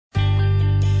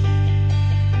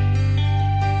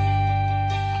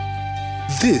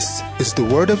This is the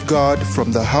Word of God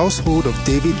from the Household of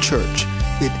David Church.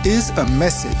 It is a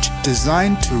message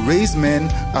designed to raise men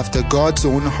after God's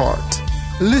own heart.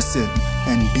 Listen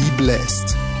and be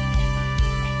blessed.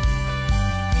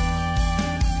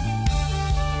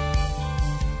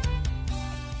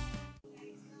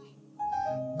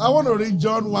 I want to read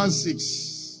John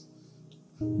 1:6.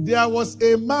 There was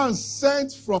a man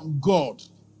sent from God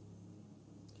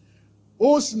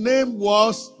whose name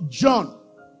was John.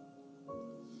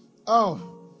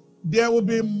 There will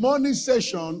be morning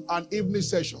session and evening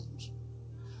sessions.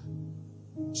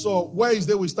 So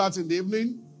Wednesday we start in the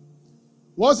evening.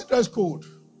 What's the dress code?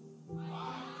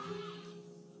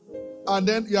 And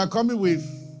then you are coming with.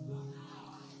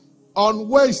 On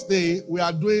Wednesday we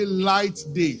are doing light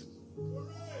day.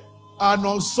 And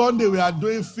on Sunday we are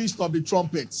doing Feast of the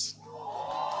Trumpets.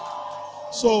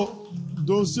 So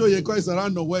don't see Oyeko is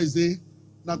around on Wednesday.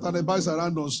 Nataneba is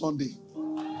around on Sunday.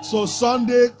 So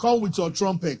Sunday, come with your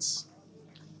trumpets.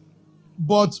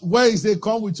 But Wednesday,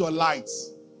 come with your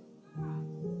lights.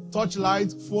 Touch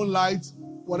light, phone light,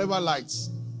 whatever lights.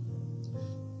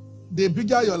 The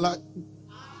bigger your light.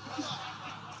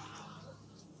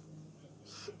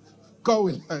 Come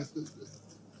with lights.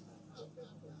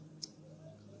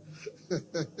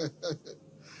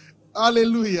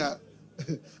 Hallelujah.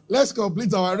 Let's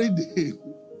complete our reading.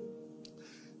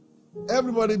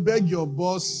 Everybody beg your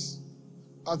boss.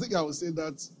 I think I will say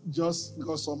that just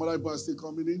because some other people are still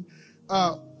coming in.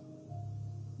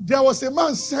 There was a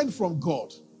man sent from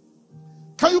God.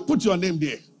 Can you put your name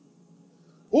there?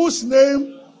 Whose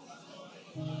name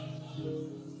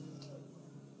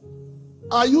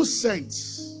are you sent?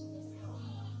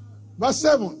 Verse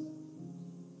 7.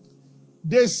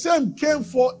 The same came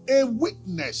for a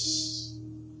witness,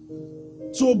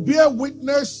 to bear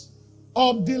witness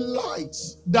of the light,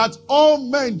 that all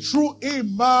men through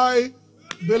him might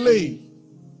believe.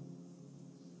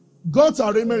 God's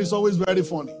arrangement is always very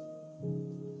funny.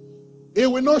 It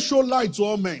will not show light to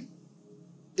all men.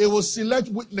 It will select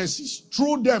witnesses.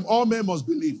 Through them, all men must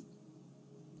believe.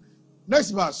 Next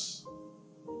verse.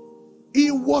 He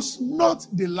was not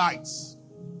the light,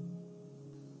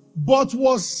 but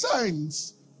was sent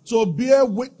to bear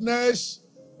witness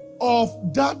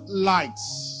of that light.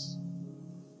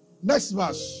 Next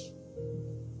verse.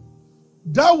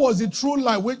 That was the true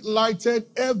light which lighted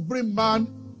every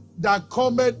man that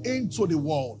cometh into the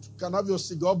world. Can I have your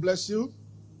seat? God bless you.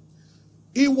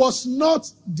 He was not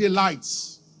the light,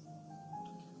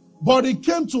 but he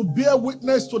came to bear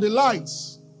witness to the light.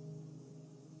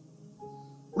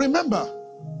 Remember,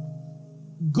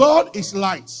 God is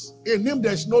light. In him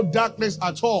there is no darkness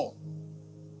at all.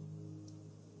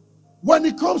 When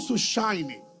it comes to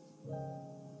shining,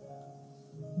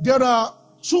 there are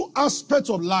two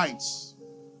aspects of light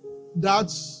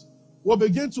that we'll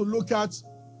begin to look at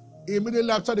immediately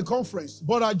after the conference.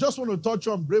 But I just want to touch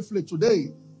on briefly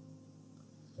today.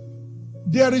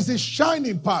 There is the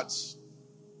shining part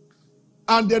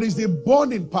and there is the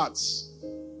burning part.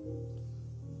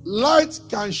 Light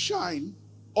can shine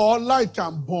or light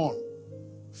can burn.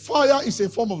 Fire is a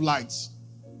form of light.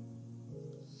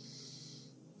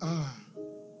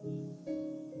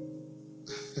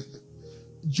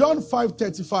 John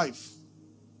 5:35.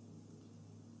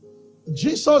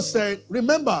 Jesus said,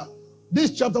 remember,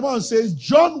 this chapter 1 says,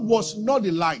 John was not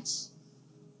the light,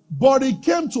 but he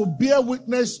came to bear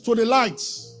witness to the light.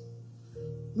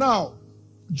 Now,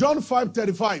 John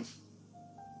 5:35.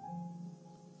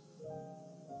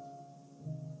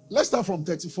 Let's start from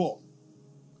 34.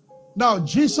 Now,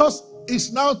 Jesus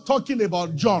is now talking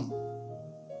about John.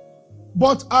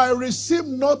 But I received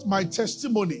not my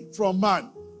testimony from man.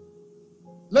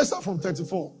 Let's start from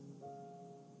 34.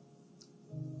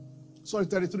 Sorry,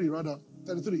 33 rather.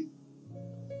 33.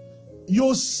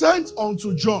 You sent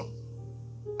unto John,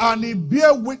 and he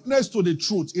bear witness to the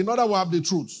truth. In other words, the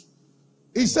truth.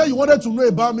 He said you wanted to know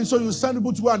about me, so you sent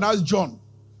people to go and ask John.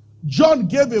 John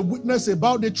gave a witness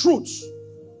about the truth.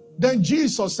 Then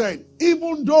Jesus said,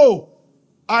 even though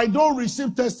I don't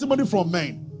receive testimony from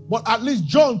men, but at least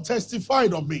John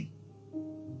testified of me.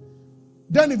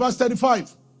 Then in verse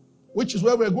 35, which is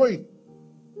where we're going.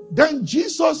 Then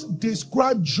Jesus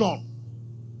described John.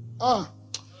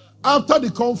 After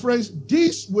the conference,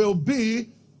 this will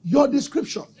be your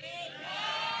description.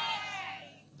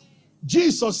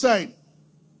 Jesus said,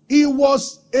 he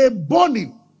was a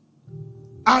burning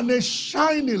and a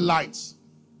shining light,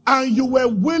 and you were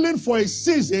willing for a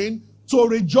season to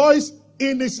rejoice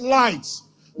in his light.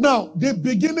 Now, the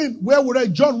beginning where we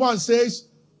read John 1 says,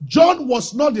 John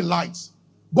was not the light,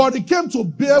 but he came to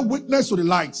bear witness to the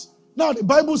light. Now, the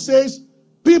Bible says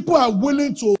people are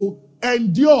willing to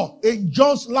endure in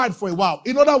John's light for a while.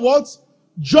 In other words,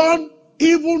 John,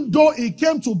 even though he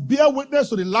came to bear witness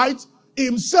to the light,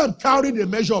 himself carried a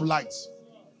measure of light.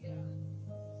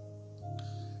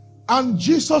 And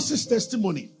Jesus'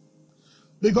 testimony,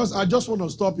 because I just want to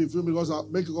stop you because I'll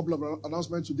make a couple of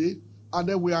announcements today, and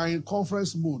then we are in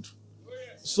conference mode.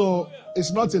 So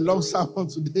it's not a long sermon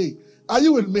today. Are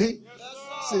you with me?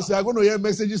 Since we are going to hear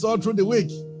messages all through the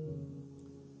week.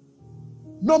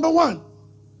 Number one,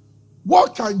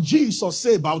 what can Jesus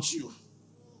say about you?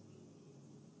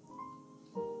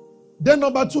 Then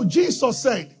number two, Jesus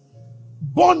said,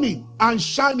 burning and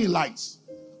shining lights.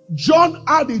 John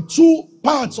had the two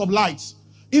parts of light.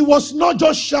 It was not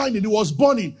just shining, it was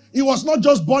burning. It was not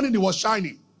just burning, it was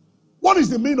shining. What is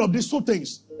the meaning of these two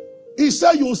things? He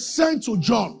said, you sent to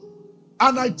John,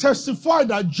 and I testify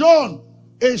that John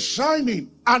is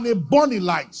shining and a burning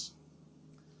light.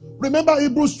 Remember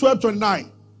Hebrews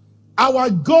 12:29. Our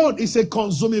God is a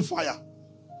consuming fire.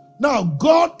 Now,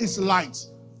 God is light.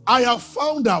 I have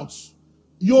found out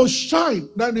your shine.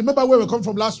 Now, remember where we come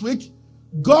from last week?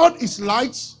 God is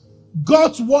light.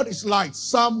 God's word is light.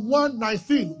 Psalm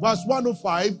 119, verse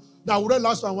 105, that we read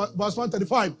last time, verse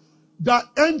 135. The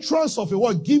entrance of a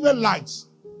word given light.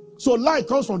 So light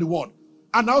comes from the word.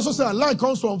 And I also said light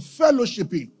comes from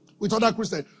fellowshipping with other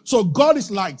Christians. So God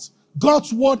is light.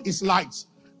 God's word is light.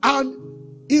 And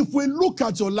if we look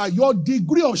at your light, your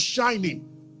degree of shining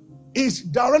is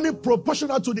directly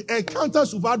proportional to the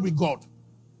encounters you've had with God.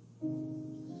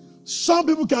 Some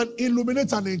people can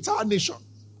illuminate an entire nation.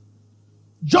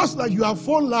 Just like you have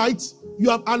phone lights, you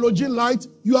have halogen light,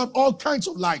 you have all kinds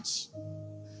of lights.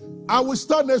 I will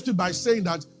start next week by saying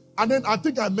that, and then I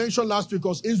think I mentioned last week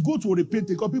because it's good to repeat it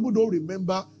because people don't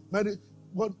remember,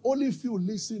 but only if you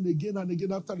listen again and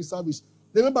again after the service.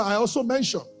 Remember, I also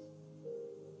mentioned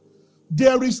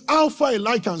there is how far a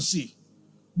light can see,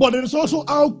 but there is also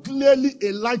how clearly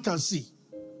a light can see.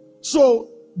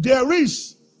 So there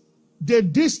is the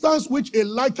distance which a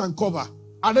light can cover,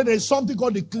 and then there is something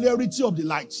called the clarity of the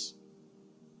lights.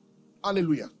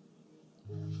 Hallelujah.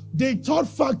 The third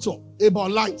factor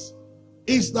about light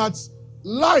is that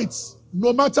light,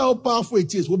 no matter how powerful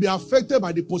it is, will be affected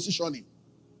by the positioning.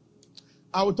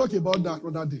 I will talk about that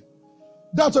another day.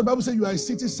 That's what the Bible says, you are a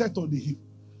city set on the hill.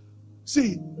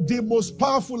 See, the most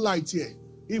powerful light here,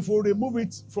 if we remove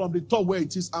it from the top where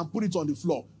it is and put it on the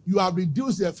floor, you have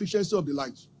reduced the efficiency of the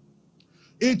light.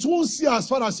 It won't see as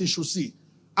far as it should see.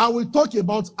 I will talk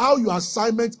about how your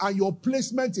assignment and your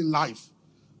placement in life.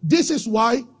 This is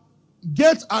why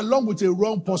get along with a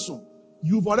wrong person.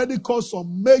 You've already caused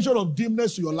some measure of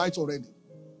dimness to your light already.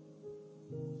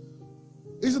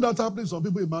 Isn't that happening to some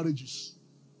people in marriages?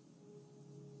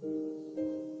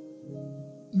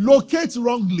 Locate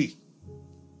wrongly,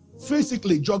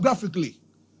 physically, geographically.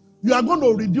 You are going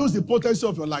to reduce the potency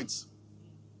of your lights.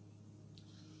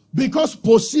 Because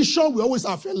position will always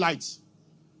affect light.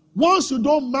 Once you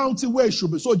don't mount it where it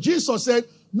should be. So Jesus said,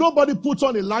 nobody put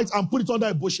on a light and put it under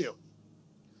a bushel.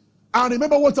 And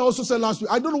remember what I also said last week.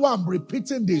 I don't know why I'm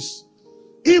repeating this.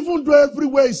 Even though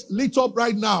everywhere is lit up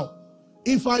right now,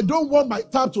 if I don't want my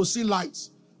tab to see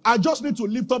lights, I just need to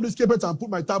lift up this carpet and put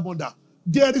my tab under.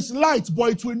 There is light,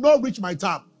 but it will not reach my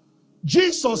tab.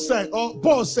 Jesus said, or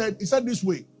Paul said, he said this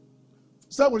way.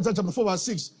 2 Corinthians chapter 4 verse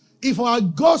 6. If our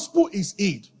gospel is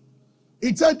hid,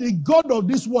 it said the God of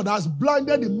this world has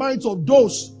blinded the minds of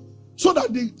those so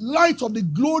that the light of the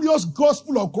glorious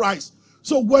gospel of Christ.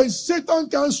 So when Satan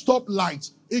can't stop light,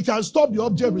 he can stop the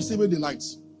object receiving the light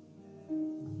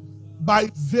by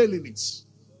veiling it.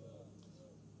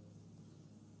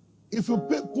 If you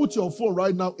put your phone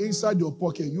right now inside your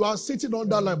pocket, you are sitting on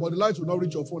that light, but the light will not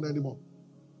reach your phone anymore.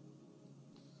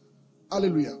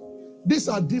 Hallelujah. These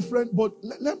are different, but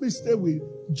let me stay with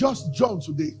just John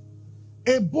today.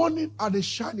 A burning and a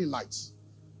shining light.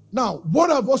 Now,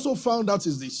 what I've also found out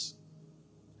is this.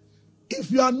 If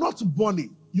you are not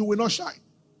burning, you will not shine.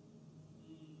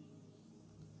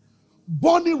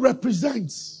 Burning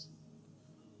represents,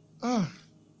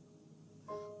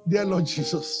 dear Lord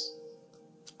Jesus.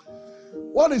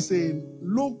 What is in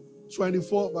Luke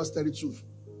 24 verse 32?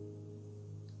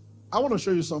 I want to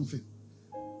show you something.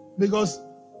 Because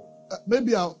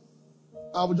maybe I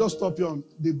will just stop you on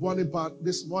the burning part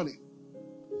this morning.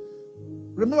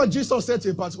 Remember Jesus said to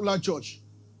a particular church,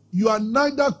 you are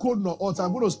neither cold nor hot.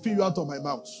 I'm going to spew you out of my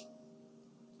mouth.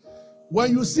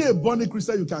 When you see a burning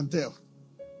Christian, you can tell.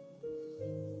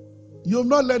 You have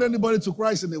not led anybody to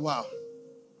Christ in a while.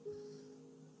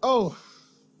 Oh,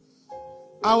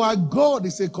 our God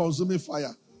is a consuming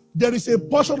fire. There is a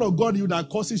portion of God in you that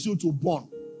causes you to burn.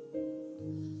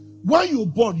 When you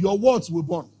burn, your words will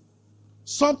burn.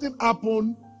 Something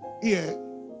happened here.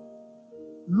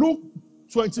 Luke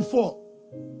 24,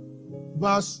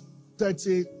 verse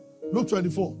 30. Luke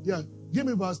 24. Yeah. Give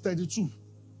me verse 32.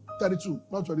 32,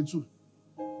 not 22.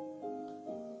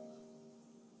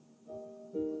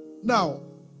 Now,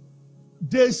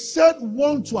 they said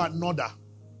one to another,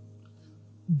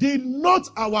 did not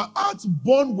our hearts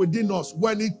burn within us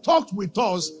when he talked with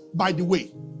us by the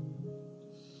way?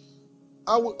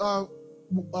 I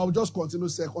will just continue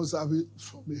second service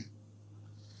from here.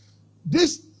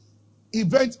 This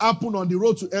event happened on the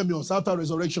road to Emmaus after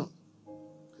resurrection.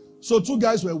 So two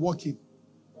guys were walking,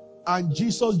 and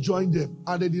Jesus joined them,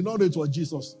 and they did not know it was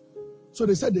Jesus. So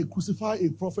they said they crucify a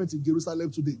prophet in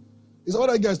Jerusalem today. It's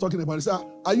what that guy is talking about. He said,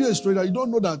 are you a stranger? You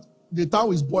don't know that the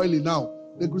town is boiling now.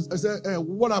 I said,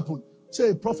 what happened? Say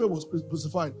a prophet was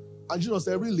crucified. And Jesus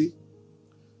said, really?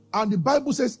 And the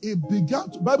Bible says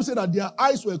Bible said that their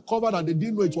eyes were covered and they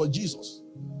didn't know it was Jesus.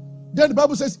 Then the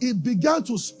Bible says he began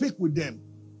to speak with them.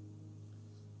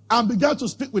 And began to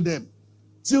speak with them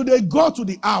till they got to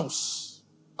the house.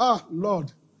 Ah,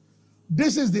 Lord.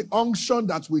 This is the unction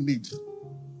that we need.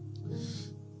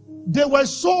 They were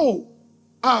so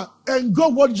and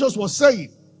got what Jesus was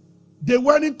saying. They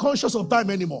weren't conscious of time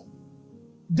anymore.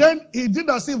 Then he did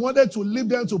as if he wanted to leave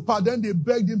them to part. Then they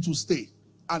begged him to stay.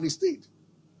 And he stayed.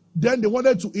 Then they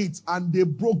wanted to eat. And they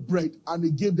broke bread. And he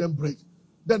gave them bread.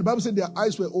 Then the Bible said their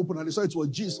eyes were open. And they saw it was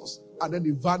Jesus. And then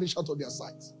he vanished out of their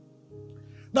sight.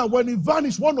 Now when he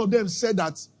vanished, one of them said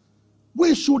that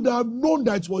we should have known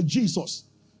that it was Jesus.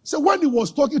 So when he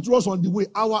was talking to us on the way,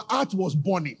 our heart was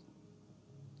burning.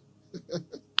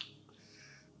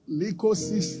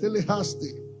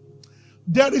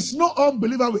 There is no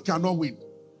unbeliever we cannot win.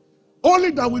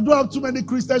 Only that we don't have too many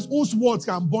Christians whose words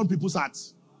can burn people's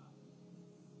hearts.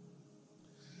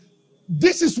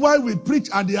 This is why we preach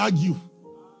and they argue.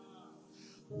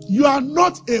 You are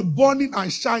not a burning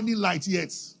and shining light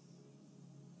yet.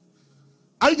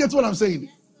 Are you getting what I'm saying?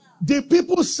 The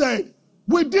people said,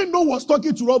 we didn't know he was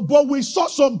talking to us, but we saw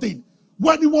something.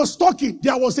 When he was talking,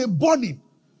 there was a burning.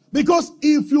 Because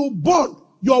if you burn,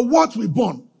 your words will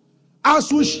burn.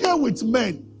 As we share with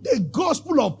men the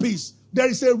gospel of peace, there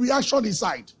is a reaction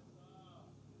inside.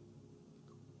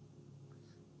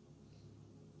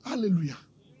 Hallelujah.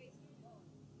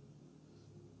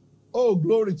 Oh,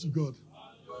 glory to God.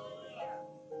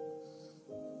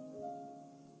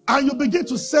 And you begin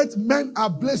to set men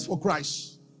ablaze for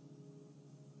Christ.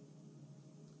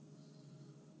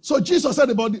 So Jesus said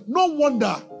about it, no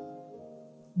wonder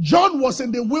John was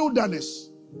in the wilderness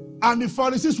and the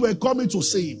Pharisees were coming to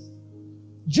see him.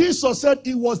 Jesus said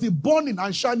it was the burning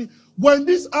and shining. When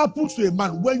this happens to a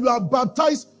man, when you are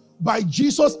baptized by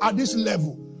Jesus at this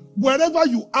level, wherever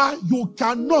you are, you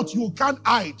can't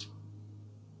hide.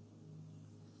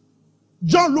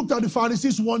 John looked at the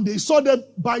Pharisees one day, saw them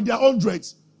by their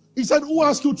hundreds. He said, who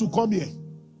asked you to come here?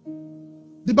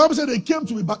 The Bible said they came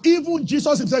to be baptized. Even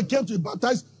Jesus himself came to be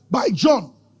baptized by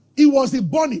John. It was the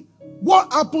burning.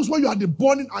 What happens when you are the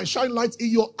burning and shining light in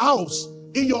your house,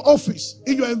 in your office,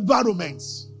 in your environment?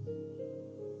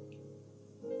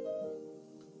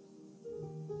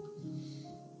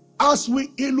 As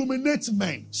we illuminate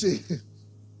men, see,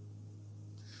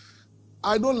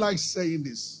 I don't like saying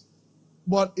this,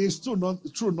 but it's true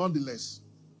nonetheless.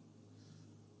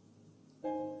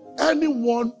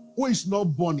 Anyone who is not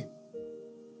burning,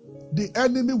 the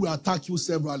enemy will attack you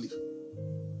severally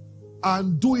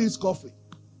and do his coffee.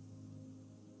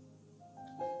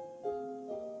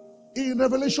 In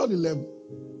Revelation 11,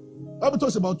 the Bible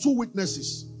talks about two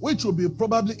witnesses, which will be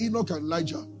probably Enoch and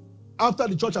Elijah, after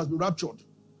the church has been raptured.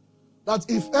 That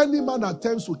if any man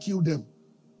attempts to kill them,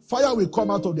 fire will come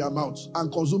out of their mouths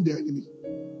and consume their enemy.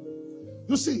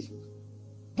 You see,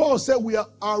 Paul said we are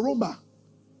aroma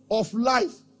of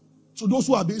life to those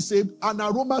who have been saved, an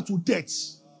aroma to death.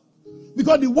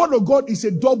 Because the word of God is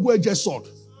a double-edged sword.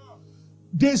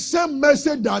 The same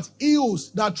message that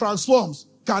heals, that transforms,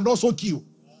 can also kill.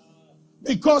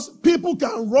 Because people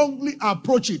can wrongly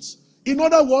approach it. In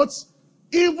other words,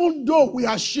 even though we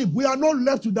are sheep, we are not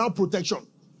left without protection.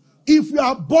 If we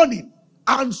are burning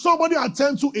and somebody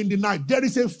attempts to in the night, there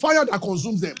is a fire that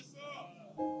consumes them.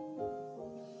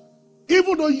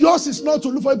 Even though yours is not to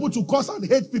look for people to curse and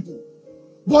hate people,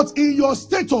 but in your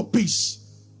state of peace,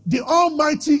 the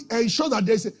Almighty ensures that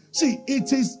there's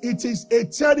it is a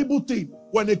terrible thing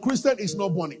when a Christian is not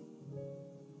burning.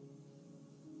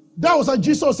 That was what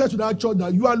Jesus said to that church,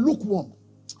 that you are lukewarm.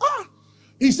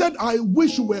 He said, I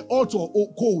wish you were hot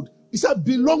or cold. He said,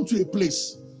 belong to a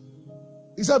place.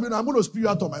 He said, I'm going to spew you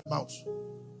out of my mouth.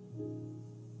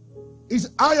 He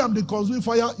said, I am the consuming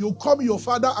fire. You call me your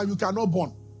father and you cannot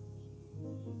burn.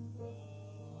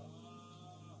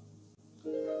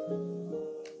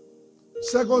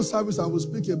 Second service, I will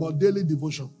speak about daily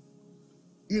devotion.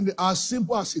 As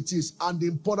simple as it is, and the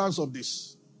importance of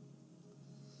this.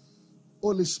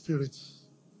 Holy Spirit.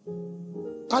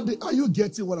 Are you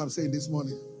getting what I'm saying this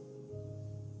morning?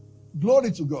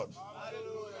 Glory to God.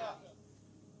 Hallelujah.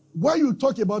 When you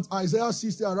talk about Isaiah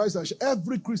 60, arise and shine,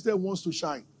 every Christian wants to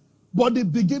shine. But the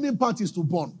beginning part is to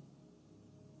burn.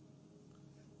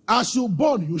 As you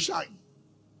burn, you shine.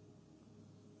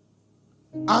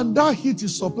 And that heat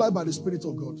is supplied by the Spirit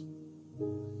of God.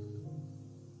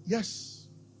 Yes.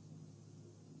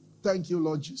 Thank you,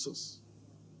 Lord Jesus.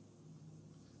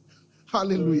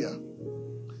 Hallelujah.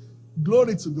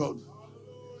 Glory to God.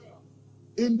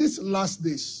 In these last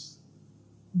days,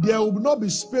 there will not be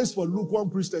space for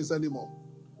lukewarm Christians anymore.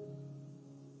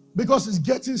 Because it's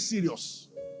getting serious.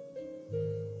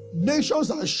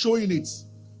 Nations are showing it.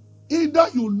 Either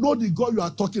you know the God you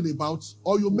are talking about,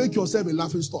 or you make yourself a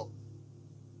laughing stock.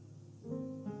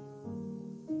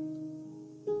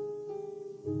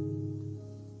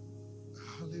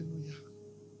 Hallelujah.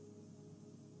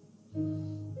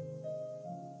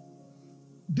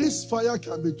 This fire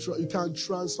can be, you can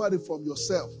transfer it from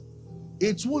yourself.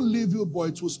 It won't leave you, but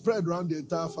it will spread around the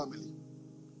entire family.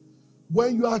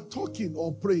 When you are talking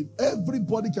or praying,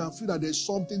 everybody can feel that there's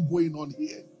something going on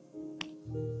here.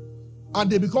 And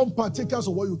they become partakers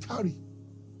of what you carry.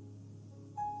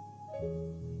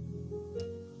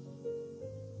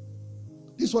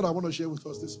 This is what I want to share with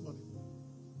us this morning.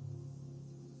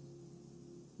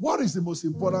 What is the most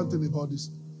important thing about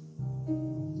this?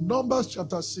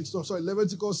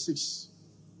 Leviticus 6.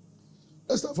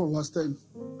 Let's start from verse 10.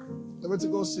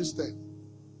 Leviticus 6:10.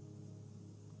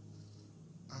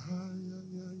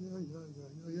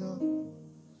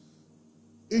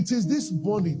 It is this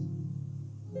burning.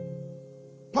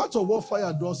 Part of what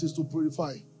fire does is to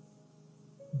purify.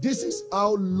 This is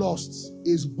how lust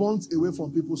is burnt away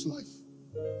from people's life.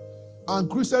 And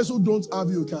Christians who don't have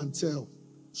you can tell.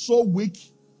 So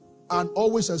weak and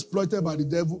always exploited by the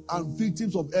devil and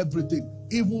victims of everything,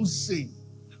 even sin.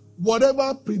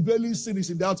 Whatever prevailing sin is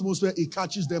in the atmosphere, it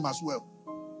catches them as well.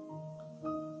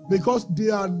 Because they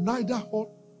are neither hot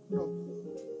nor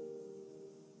cold.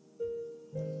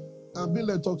 And Bill,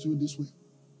 let talk to you this way.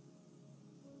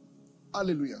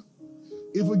 Hallelujah.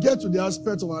 If we get to the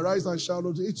aspect of arise and shine,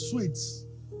 it's sweet.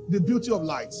 The beauty of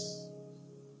light.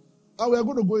 And we are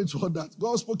going to go into all that.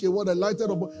 God spoke a word and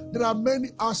lighted up. There are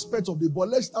many aspects of it, but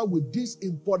let's start with these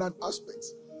important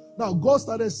aspects. Now, God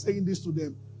started saying this to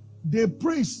them. The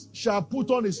priest shall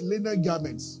put on his linen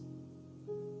garments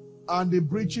and the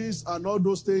breeches and all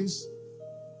those things.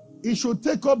 He should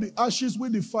take up the ashes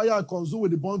with the fire and consume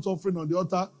with the burnt offering on the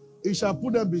altar. He shall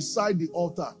put them beside the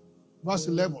altar. Verse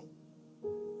 11.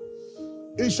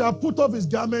 He shall put off his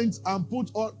garments and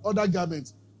put on other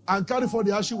garments and carry for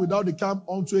the ashes without the camp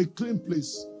unto a clean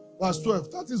place. Verse 12.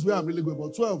 That is where I'm really going.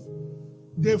 But 12.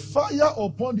 The fire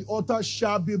upon the altar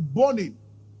shall be burning.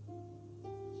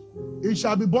 It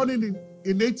shall be burning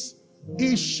in it.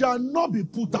 It shall not be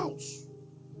put out.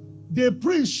 The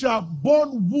priest shall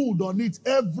burn wood on it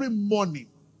every morning.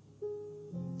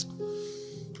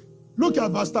 Look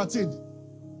at verse 13.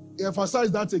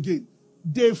 Emphasize that again.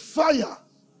 The fire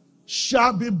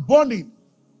shall be burning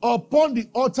upon the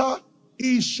altar.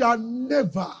 It shall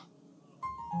never.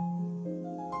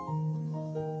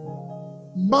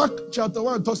 Mark chapter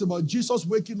 1 talks about Jesus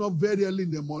waking up very early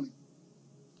in the morning.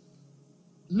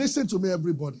 Listen to me,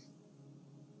 everybody.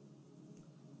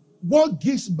 What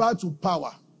gives birth to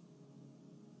power?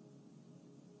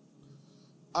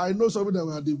 I know something that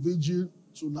we had the vigil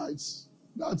tonight.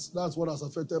 That's what has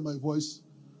affected my voice.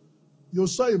 You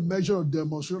saw a measure of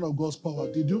demonstration of God's power,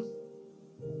 did you?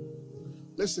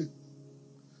 Listen.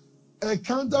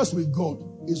 Encounters with God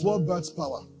is what births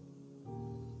power.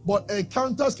 But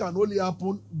encounters can only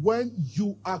happen when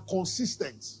you are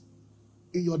consistent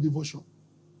in your devotion.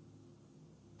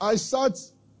 I sat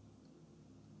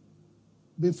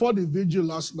before the vigil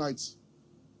last night,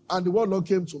 and the word Lord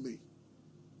came to me.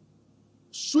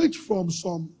 Switch from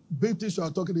some big things you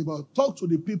are talking about. Talk to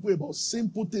the people about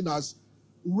simple things as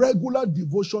regular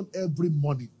devotion every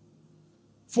morning.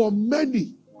 For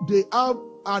many, they have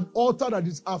an altar that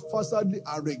is haphazardly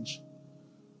arranged.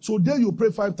 Today you pray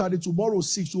 5:30, tomorrow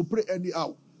 6, you pray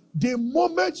anyhow. The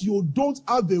moment you don't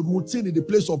have a routine in the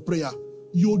place of prayer,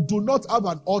 you do not have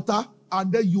an altar,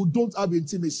 and then you don't have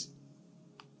intimacy.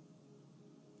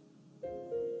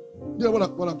 You know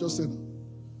what I'm just saying?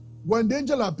 When the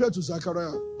angel appeared to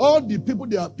Zechariah, all the people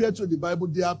they appeared to in the Bible,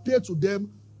 they appeared to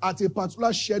them at a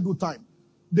particular scheduled time.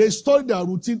 They studied their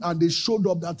routine and they showed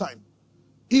up that time.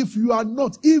 If you are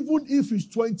not, even if it's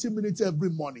 20 minutes every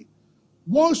morning,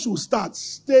 once you start,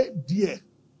 stay there.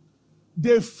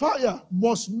 The fire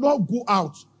must not go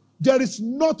out. There is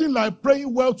nothing like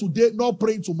praying well today, not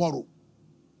praying tomorrow.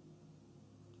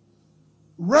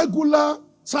 Regular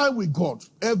time with God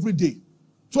every day,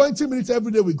 20 minutes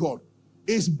every day with God,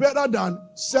 is better than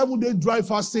 7-day dry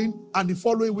fasting and the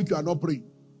following week you are not praying.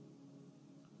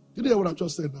 Did you hear what I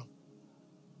just said now?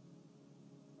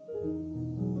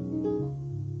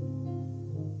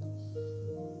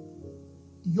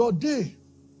 Your day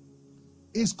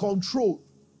is controlled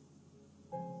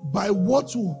by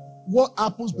what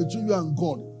happens between you and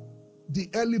God the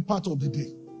early part of the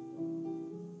day.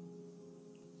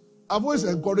 I've always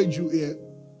encouraged you here,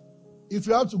 if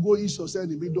you have to go eat yourself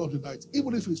in the middle of the night,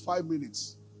 even if it's 5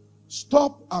 minutes,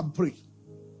 stop and pray.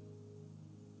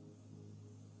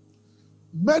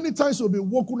 Many times you'll be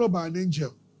woken up by an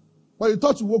angel, but you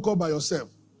thought you woke up by yourself.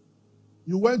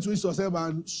 You went to eat yourself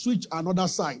and switch another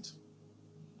side.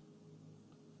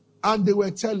 And they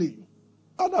were telling you,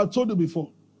 and I told you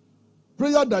before,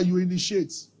 prayer that you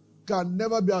initiate can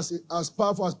never be as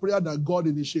powerful as prayer that God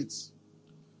initiates.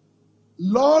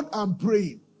 Lord, I'm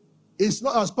praying. It's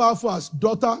not as powerful as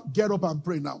daughter, get up and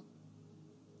pray now.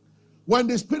 When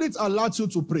the Spirit allows you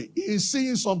to pray, He is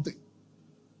seeing something.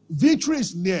 Victory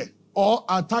is near or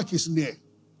attack is near.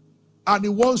 And He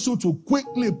wants you to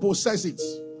quickly possess it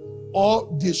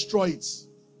or destroy it.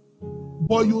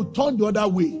 But you turn the other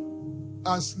way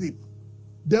and sleep.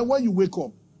 Then when you wake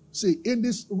up, see, in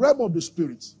this realm of the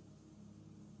Spirit,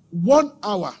 1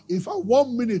 hour, in fact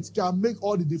 1 minute can make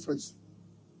all the difference.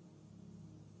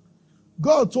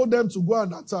 God told them to go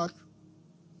and attack.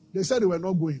 They said they were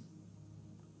not going.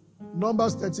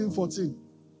 Numbers 13:14.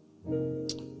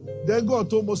 Then God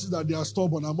told Moses that they are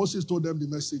stubborn, and Moses told them the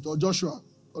message. Or Joshua,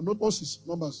 or not Moses,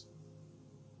 Numbers.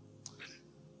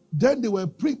 Then they were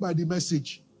pricked by the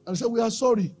message and said, we are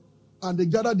sorry. And they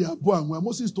gathered their bow, and when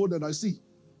Moses told them, I see,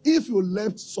 if you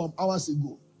left some hours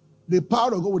ago, the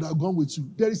power of God would have gone with you.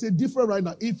 There is a difference right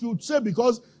now. If you say,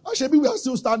 because actually we are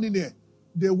still standing here,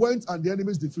 they went and the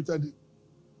enemies defeated them.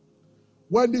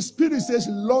 When the Spirit says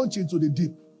launch into the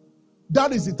deep,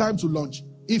 that is the time to launch.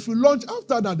 If you launch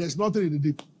after that, there's nothing in the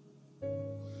deep.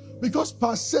 Because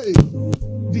per se,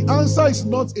 the answer is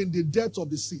not in the depth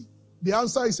of the sea. The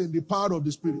answer is in the power of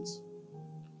the Spirit.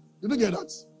 Did you get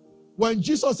that? When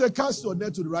Jesus said, cast your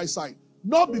net to the right side,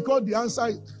 not because the answer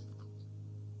is...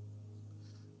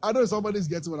 I know somebody's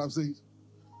getting what I'm saying.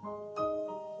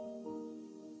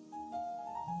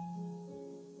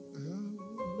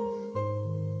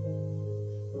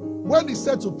 When He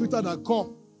said to Peter that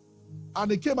come,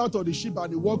 and he came out of the ship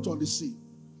and he walked on the sea,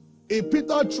 if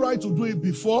Peter tried to do it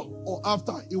before or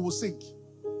after, he will sink.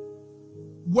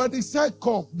 When He said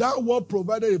come, that word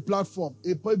provided a platform,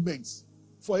 a pavement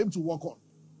for him to walk on.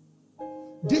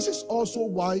 This is also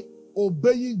why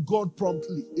obeying God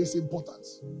promptly is important.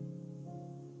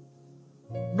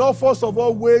 Not first of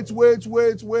all, wait,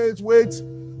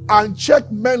 and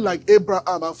check men like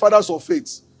Abraham and fathers of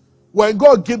faith. When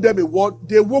God gave them a word,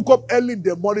 they woke up early in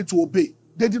the morning to obey.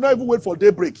 They did not even wait for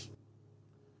daybreak.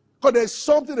 Because there's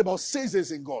something about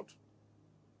seasons in God.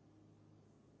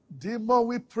 The more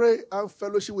we pray and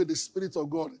fellowship with the Spirit of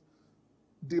God,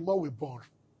 the more we burn.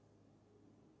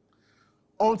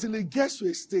 Until it gets to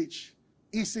a stage,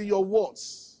 it's in your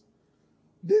words.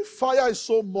 The fire is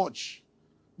so much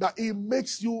that it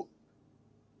makes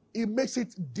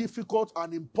it difficult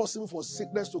and impossible for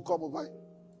sickness to come over you.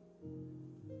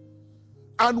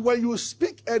 And when you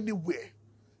speak anywhere,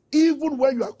 even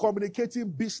when you are communicating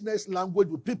business language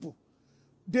with people,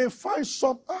 they find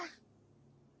some...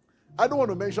 I don't want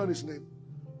to mention his name.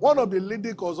 One of the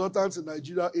leading consultants in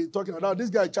Nigeria is talking about this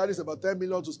guy charges about 10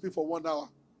 million to speak for 1 hour.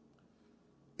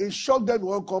 It shocked them in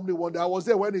one company one day. I was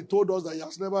there when he told us that he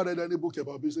has never read any book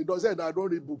about business. He said, I don't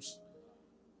read books.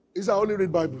 He said, I only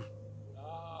read Bible.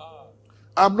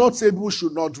 I'm not saying people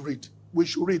should not read. We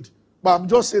should read. But I'm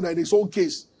just saying that in his own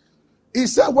case. He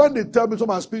said, when they tell me to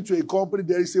come and speak to a company,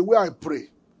 there is a way I pray.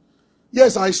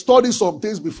 Yes, I studied some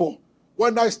things before.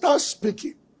 When I start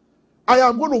speaking, I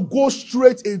am going to go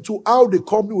straight into how the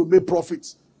company will make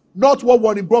profits. Not what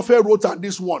Warren Buffett wrote and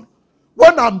this one.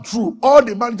 When I'm through, all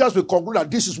the managers will conclude that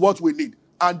this is what we need.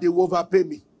 And they will overpay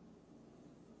me.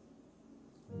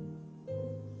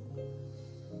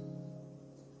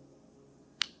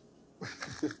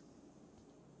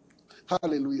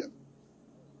 Hallelujah.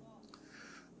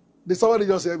 Did somebody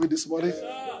just hear me this morning?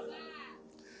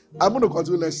 I'm going to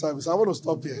continue next service. I want to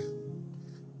stop here.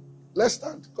 Let's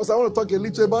stand. Because I want to talk a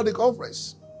little about the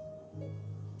conference.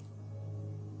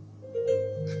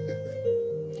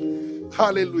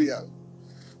 Hallelujah.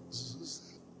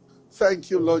 Thank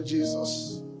you, Lord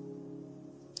Jesus.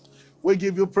 We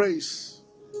give you praise.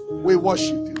 We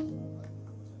worship you.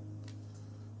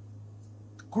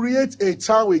 Create a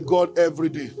time with God every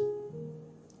day.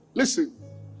 Listen,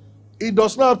 it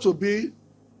does not have to be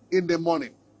in the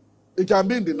morning. It can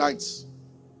be in the night.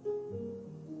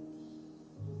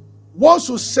 Once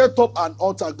you set up an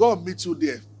altar, God meets you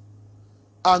there.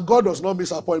 And God does not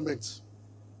miss appointments.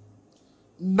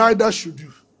 Neither should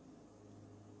you.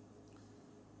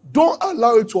 Don't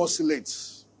allow it to oscillate.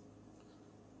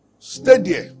 Stay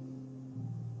there.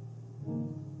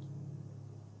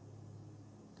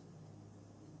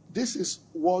 This is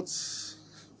what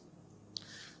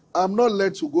I'm not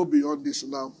led to go beyond this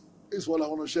now. This is what I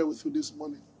want to share with you this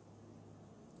morning.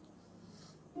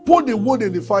 Put the wood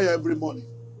in the fire every morning.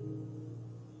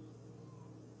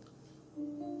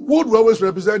 Wood will always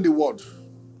represent the word.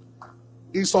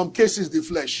 In some cases, the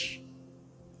flesh.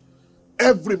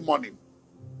 Every morning.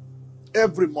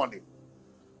 Every morning.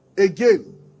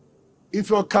 Again, if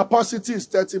your capacity is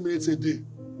 30 minutes a day,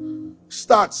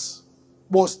 start,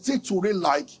 but stick to it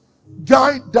like,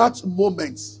 guide that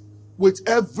moment with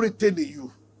everything in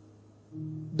you.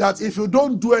 That if you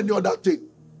don't do any other thing,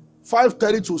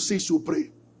 5:30 to 6 you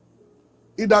pray.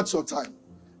 If that's your time.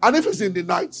 And if it's in the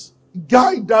night,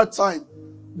 guide that time.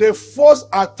 The first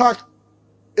attack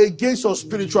against your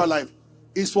spiritual life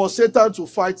is for Satan to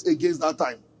fight against that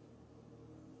time.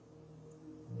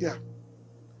 Yeah.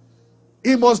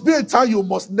 It must be a time you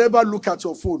must never look at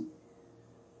your phone.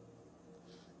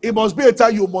 It must be a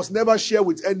time you must never share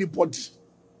with anybody.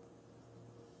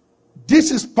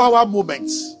 This is power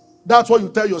moments. That's what you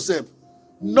tell yourself.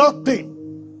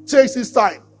 Nothing takes this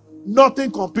time.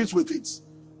 Nothing competes with it.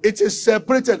 It is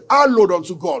separated, hallowed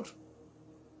unto God.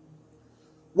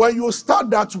 When you start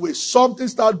that way, something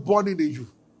starts burning in you.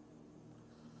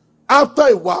 After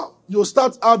a while, you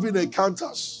start having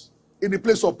encounters in the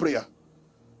place of prayer.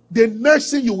 The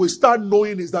next thing you will start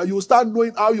knowing is that you will start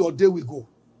knowing how your day will go.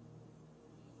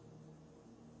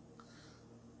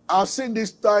 I've seen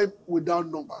this time without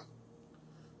number.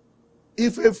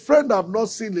 If a friend I've not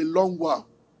seen in a long while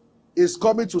is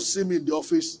coming to see me in the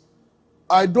office,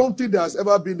 I don't think there has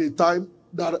ever been a time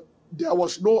that there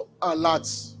was no alert.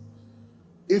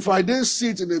 If I didn't see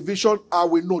it in a vision, I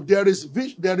will know. There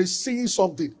is seeing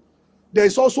something. There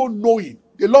is also knowing.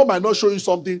 The Lord might not show you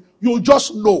something. You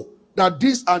just know that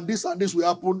this and this and this will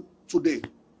happen today.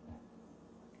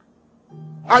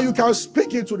 And you can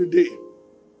speak into the day.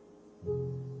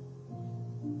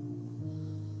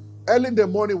 Early in the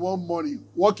morning, one morning,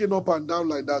 walking up and down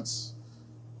like that,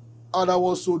 and I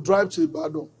was to drive to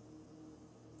Ibadan.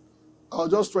 I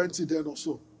was just 20 then or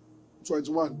so,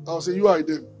 21. I was saying, you are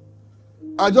there.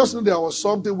 I just knew there was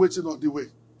something waiting on the way.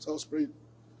 So I was praying.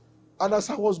 And as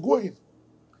I was going,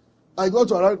 I got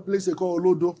to a place they call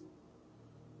Olodo.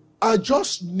 I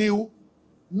just knew,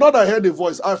 not I heard a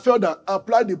voice, I felt that I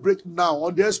applied the brake now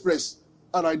on the express,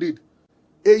 and I did.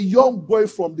 A young boy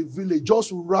from the village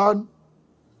just ran.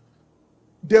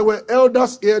 There were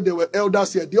elders here, there were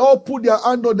elders here. They all put their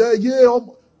hand on their yeah.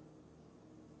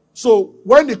 So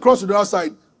when they crossed to the other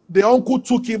side, the uncle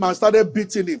took him and started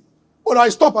beating him. But I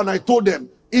stopped and I told them,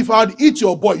 if I had hit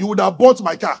your boy, you would have bought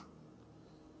my car.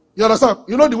 You understand?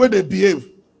 You know the way they behave.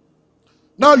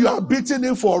 Now you are beating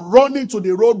him for running to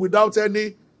the road without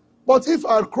any. But if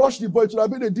I had crushed the boy, it would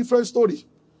have been a different story.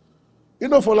 You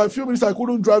know, for like a few minutes, I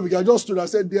couldn't drive again. I just stood and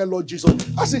said, dear Lord Jesus.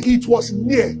 I said, it was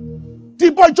near.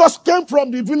 The boy just came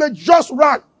from the village, just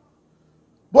ran.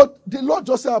 But the Lord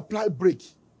just said, apply brake.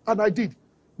 And I did.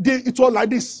 It was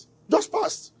like this. Just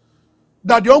passed.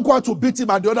 That the uncle had to beat him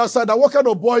at the other side. And what kind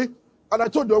of boy? And I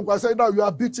told the uncle, I said, now you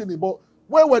are beating him. But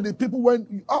where were the people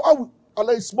when, how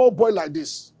like a small boy like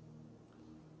this?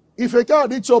 If a car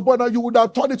had hit your boy now, you would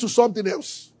have turned it to something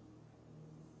else.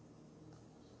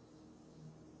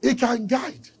 It can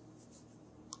guide.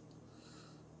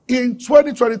 In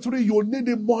 2023, you will need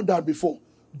it more than before.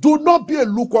 Do not be a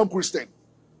lukewarm Christian.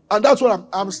 And that's what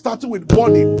I'm starting with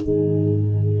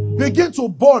burning. Begin to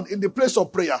burn in the place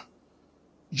of prayer.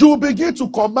 You will begin to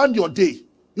command your day.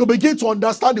 You begin to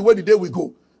understand the way the day will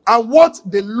go. And what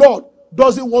the Lord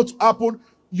doesn't want to happen,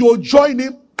 you'll join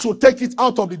him to take it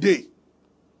out of the day.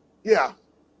 Yeah.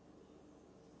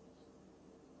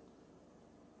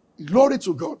 Glory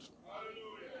to God.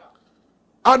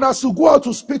 And as you go out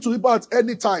to speak to people at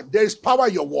any time, there is power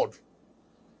in your word.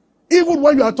 Even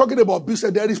when you are talking about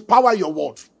business, there is power in your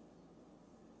word.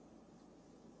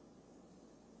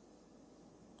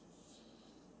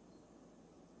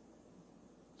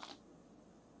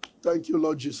 Thank you,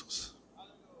 Lord Jesus.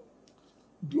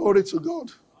 Glory to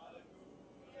God.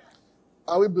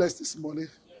 Are we blessed this morning?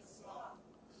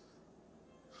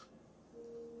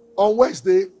 On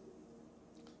Wednesday,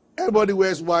 everybody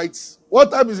wears white.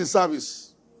 What time is the service?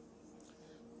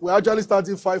 We're actually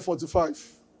starting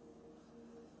 5:45.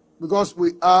 Because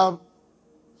we have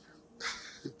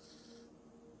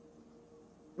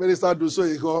Minister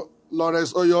Duso,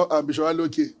 Lawrence Oyo, and Bishop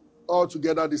Aloke all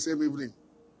together the same evening.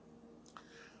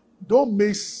 Don't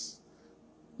miss.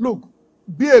 Look,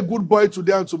 be a good boy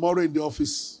today and tomorrow in the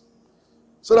office,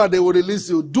 so that they will release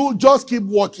you. Just keep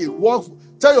working. Work.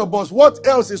 Tell your boss what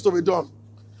else is to be done.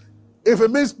 If it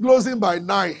means closing by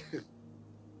 9,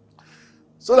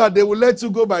 so that they will let you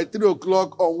go by 3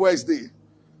 o'clock on Wednesday.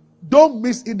 Don't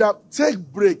miss either. Take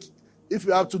break if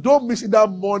you have to. Don't miss either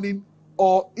morning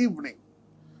or evening.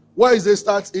 Wednesday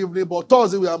starts evening, but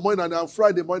Thursday we are morning, and on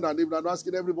Friday morning and evening. I'm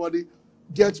asking everybody,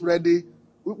 get ready.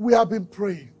 We have been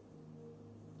praying.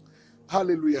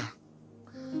 Hallelujah.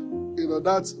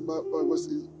 That's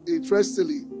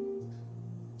interestingly.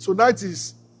 Tonight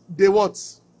is day what?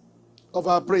 Of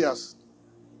our prayers.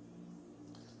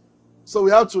 So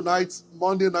we have tonight,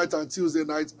 Monday night and Tuesday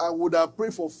night, and would have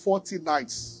prayed for 40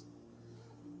 nights.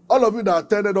 All of you that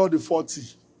attended all the 40,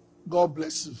 God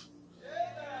bless you.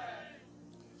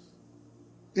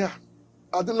 Yeah.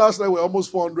 I think last night we were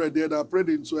almost 400 there that prayed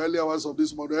into early hours of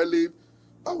this morning.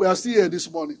 And we are still here this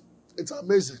morning. It's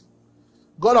amazing.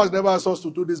 God has never asked us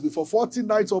to do this before. 40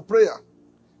 nights of prayer.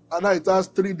 And now it has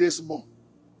 3 days more.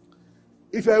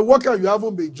 If you're a worker, you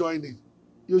haven't been joining.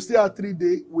 You still have a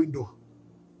 3-day window.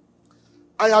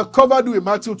 I have covered you in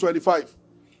Matthew 25.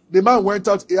 The man went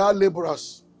out, he had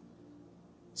laborers.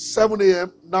 7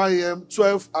 a.m., 9 a.m.,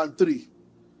 12, and 3.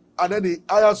 And then he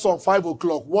hired some 5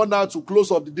 o'clock, 1 hour to close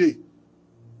of the day.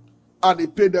 And he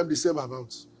paid them the same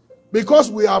amount. Because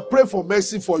we are praying for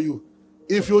mercy for you.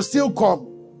 If you still come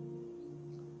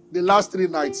the last 3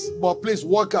 nights, but please,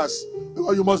 workers,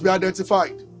 because you must be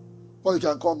identified before you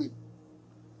can come in.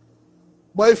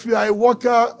 But if you are a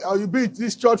worker, or you've been in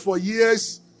this church for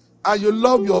years, and you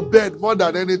love your bed more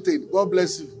than anything, God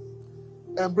bless you.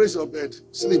 Embrace your bed.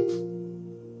 Sleep.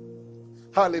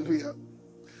 Hallelujah.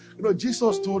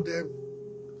 Jesus told them,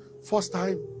 first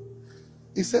time,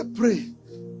 he said, pray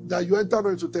that you enter not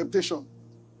into temptation.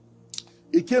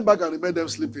 He came back and he made them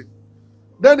sleeping.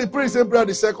 Then he prayed the same prayer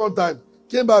the second time.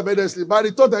 Came back and made them sleep. But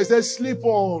he thought that he said, sleep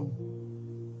on.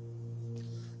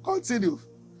 Continue.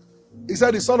 He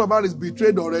said, the Son of Man is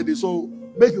betrayed already, so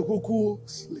make you cuckoo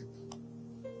sleep.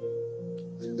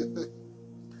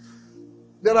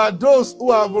 There are those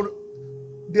who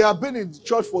they have been in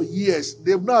church for years.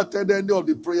 They have not attended any of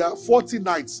the prayer. 40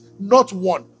 nights, not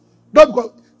one. Not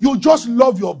because you just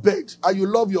love your bed and you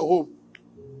love your home.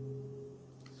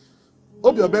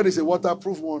 Hope your bed is a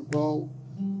waterproof one. No,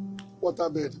 water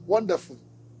bed. Wonderful.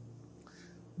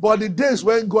 But the days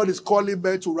when God is calling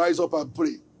men to rise up and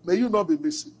pray, may you not be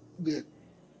missing there.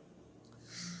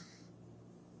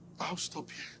 I'll stop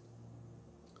here.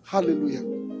 Hallelujah.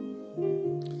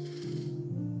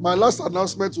 My last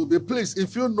announcement will be, please,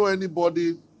 if you know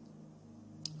anybody.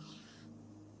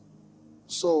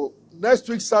 So, next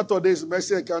week, Saturday is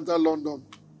Mercy Encounter London.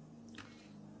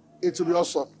 It will be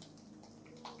awesome.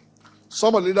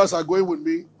 Some of the leaders are going with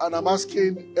me, and I'm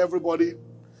asking everybody,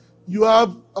 you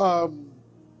have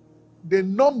the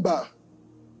number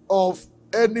of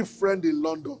any friend in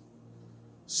London.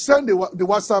 Send the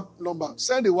WhatsApp number.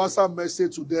 Send the WhatsApp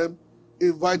message to them,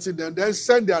 inviting them. Then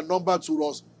send their number to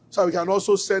us, so we can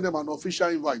also send them an official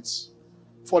invite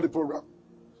for the program.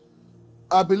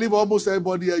 I believe almost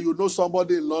everybody here, you know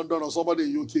somebody in London or somebody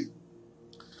in UK.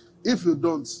 If you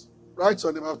don't, write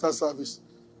your name after service.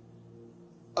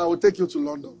 I will take you to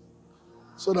London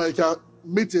so that you can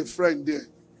meet a friend there.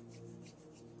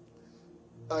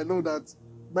 I know that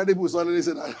many people already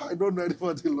said, I don't know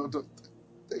anybody in London.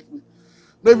 Take me.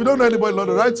 No, if you don't know anybody in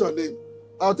London, write your name.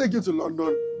 I'll take you to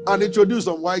London and introduce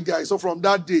some white guys. So from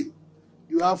that day,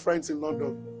 you have friends in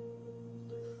London.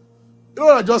 You know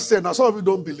what I just said? Now some of you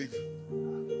don't believe.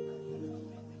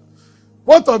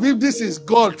 What if this is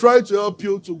God trying to help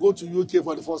you to go to UK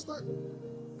for the first time?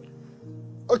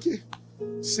 Okay.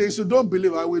 Since you don't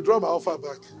believe, I withdraw my offer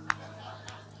back.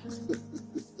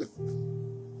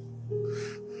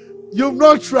 You've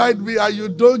not tried me and you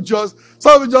don't just...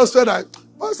 Some of you just said that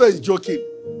Pastor is joking.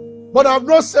 But I've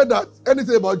not said that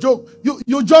anything about joke.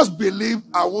 You just believe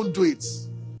I won't do it.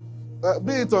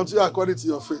 Be it unto you according to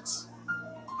your faith.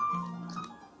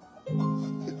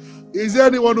 Is there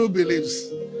anyone who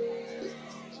believes?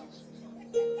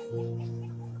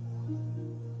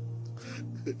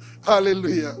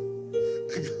 Hallelujah.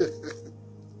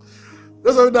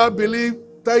 Those of you that believe,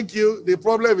 thank you. The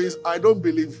problem is I don't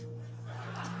believe.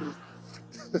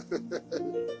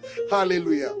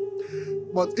 Hallelujah.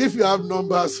 But if you have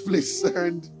numbers, please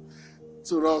send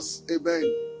to us.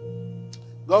 Amen.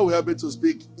 God will help me to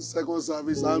speak second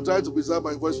service. I'm trying to preserve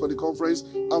my voice for the conference,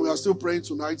 and we are still praying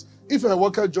tonight. If you're a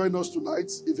worker, join us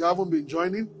tonight. If you haven't been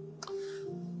joining,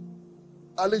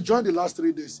 I'll join the last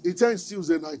 3 days. It ends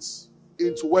Tuesday nights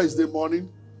into Wednesday morning.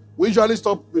 We usually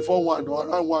stop before 1 or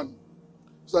around 1,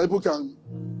 so that people can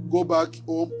go back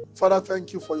home. Father,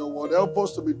 thank you for your word. Help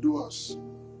us to be doers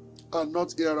and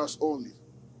not hearers only.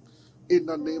 In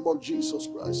the name of Jesus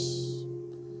Christ.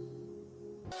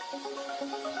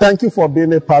 Thank you for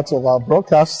being a part of our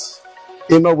broadcast.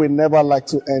 We never like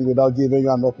to end without giving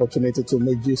you an opportunity to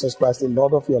make Jesus Christ the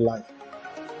Lord of your life.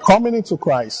 Coming into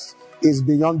Christ is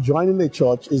beyond joining a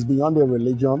church, is beyond a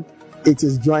religion. It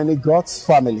is joining God's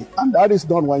family. And that is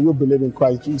done when you believe in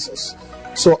Christ Jesus.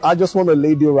 So I just want to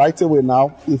lead you right away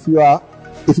now. If you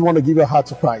want to give your heart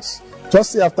to Christ,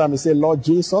 just say after me, say, Lord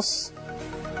Jesus,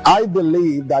 I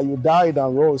believe that you died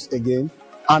and rose again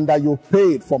and that you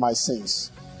paid for my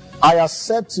sins. I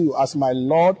accept you as my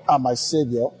Lord and my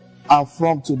Savior, and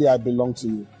from today I belong to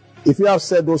you. If you have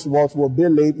said those words, will be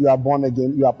late, you are born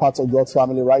again, you are part of God's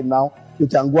family right now. You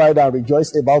can go ahead and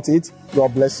rejoice about it.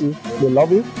 God bless you. We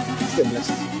love you. Stay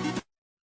blessed.